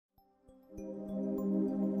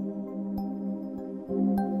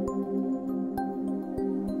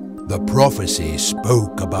The prophecy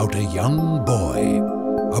spoke about a young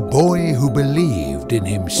boy who believed in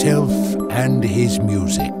himself and his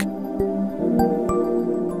music.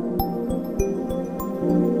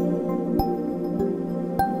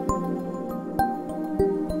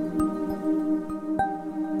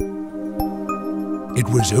 It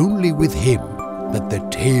was only with him that the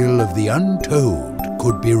tale of the Untold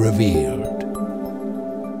could be revealed.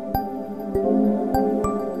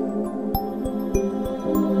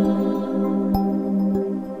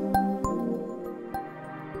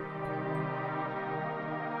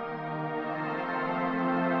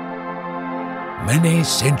 Many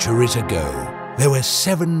centuries ago, there were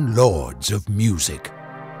 7 lords of music.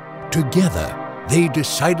 Together, they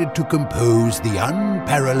decided to compose the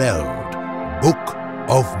unparalleled Book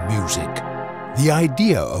of Music. The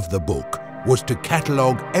idea of the book was to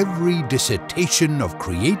catalogue every dissertation of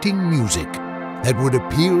creating music that would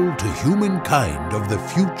appeal to humankind of the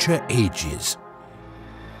future ages.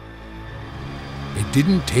 It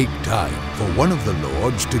didn't take time for one of the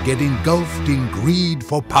lords to get engulfed in greed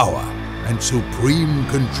for power and supreme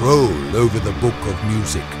control over the Book of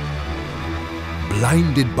Music.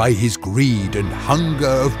 Blinded by his greed and hunger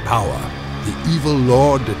of power, the evil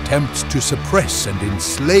lord attempts to suppress and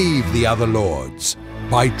enslave the other lords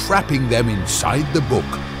by trapping them inside the book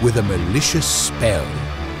with a malicious spell,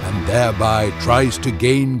 and thereby tries to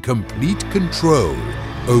gain complete control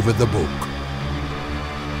over the book.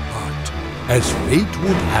 But as fate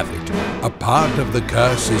would have it, a part of the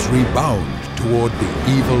curse is rebound toward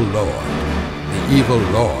the evil lord. The evil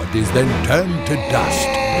lord is then turned to dust,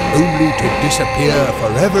 only to disappear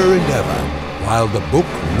forever and ever, while the book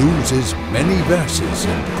loses many verses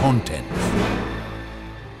and contents.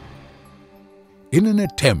 In an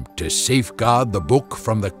attempt to safeguard the book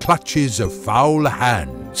from the clutches of foul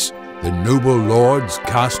hands, the noble lords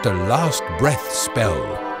cast a last breath spell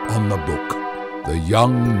on the book. The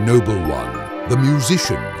young noble one, the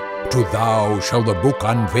musician, to thou shall the book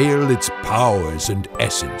unveil its powers and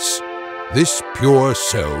essence. This pure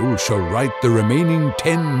soul shall write the remaining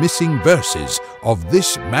 10 missing verses of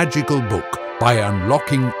this magical book by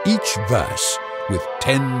unlocking each verse with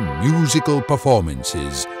 10 musical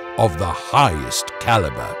performances of the highest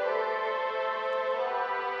caliber.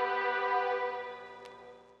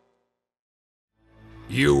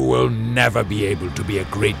 You will never be able to be a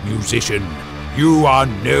great musician. You are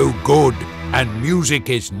no good, and music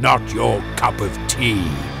is not your cup of tea,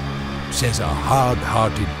 says a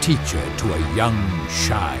hard-hearted teacher to a young,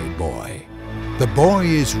 shy boy. The boy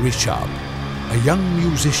is Rishab, a young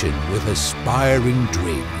musician with aspiring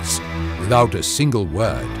dreams. Without a single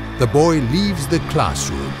word, the boy leaves the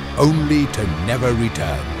classroom only to never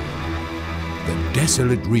return. The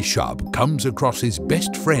desolate Rishab comes across his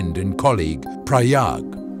best friend and colleague, Prayag,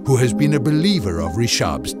 who has been a believer of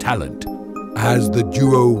Rishab's talent. As the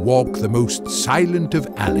duo walk the most silent of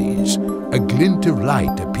alleys, a glint of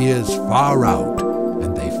light appears far out,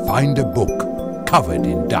 and they find a book covered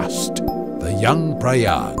in dust. The young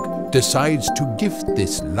Prayag decides to gift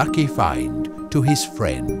this lucky find to his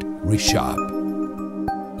friend Rishab.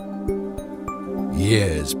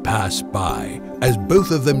 Years pass by as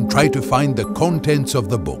both of them try to find the contents of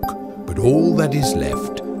the book, but all that is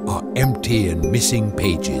left are empty and missing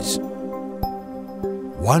pages.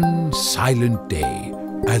 One silent day,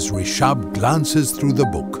 as Rishab glances through the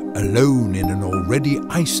book alone in an already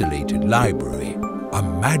isolated library, a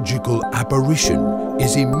magical apparition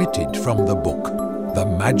is emitted from the book. The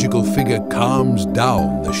magical figure calms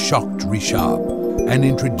down the shocked Rishab and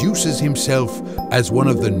introduces himself as one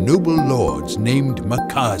of the noble lords named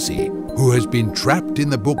Makazi, who has been trapped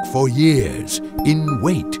in the book for years in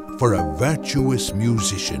wait for a virtuous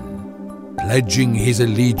musician. Pledging his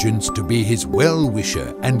allegiance to be his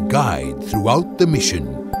well-wisher and guide throughout the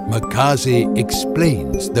mission, Makazi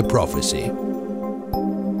explains the prophecy.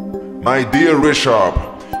 My dear Rishab,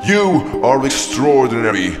 you are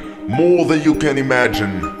extraordinary, more than you can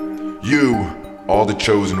imagine. You are the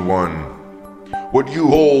chosen one. What you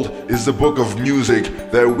hold is the book of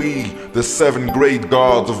music that we, the 7 great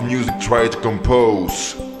gods of music, try to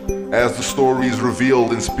compose. As the story is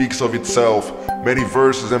revealed and speaks of itself, many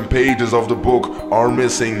verses and pages of the book are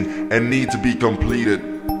missing and need to be completed.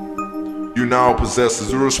 You now possess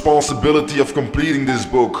the responsibility of completing this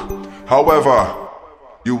book. However,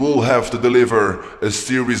 you will have to deliver a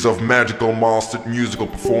series of magical mastered musical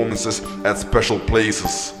performances at special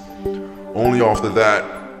places. Only after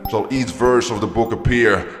that shall each verse of the book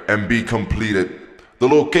appear and be completed. The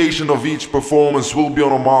location of each performance will be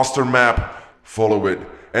on a master map. Follow it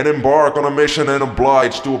and embark on a mission and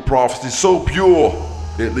oblige to a prophecy so pure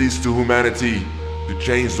it leads to humanity to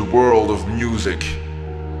change the world of music.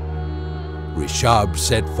 Rishab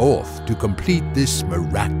set forth to complete this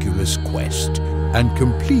miraculous quest and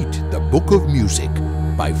complete the Book of Music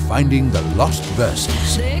by finding the lost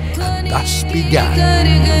verses, and thus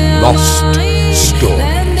began Lost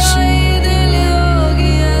Story.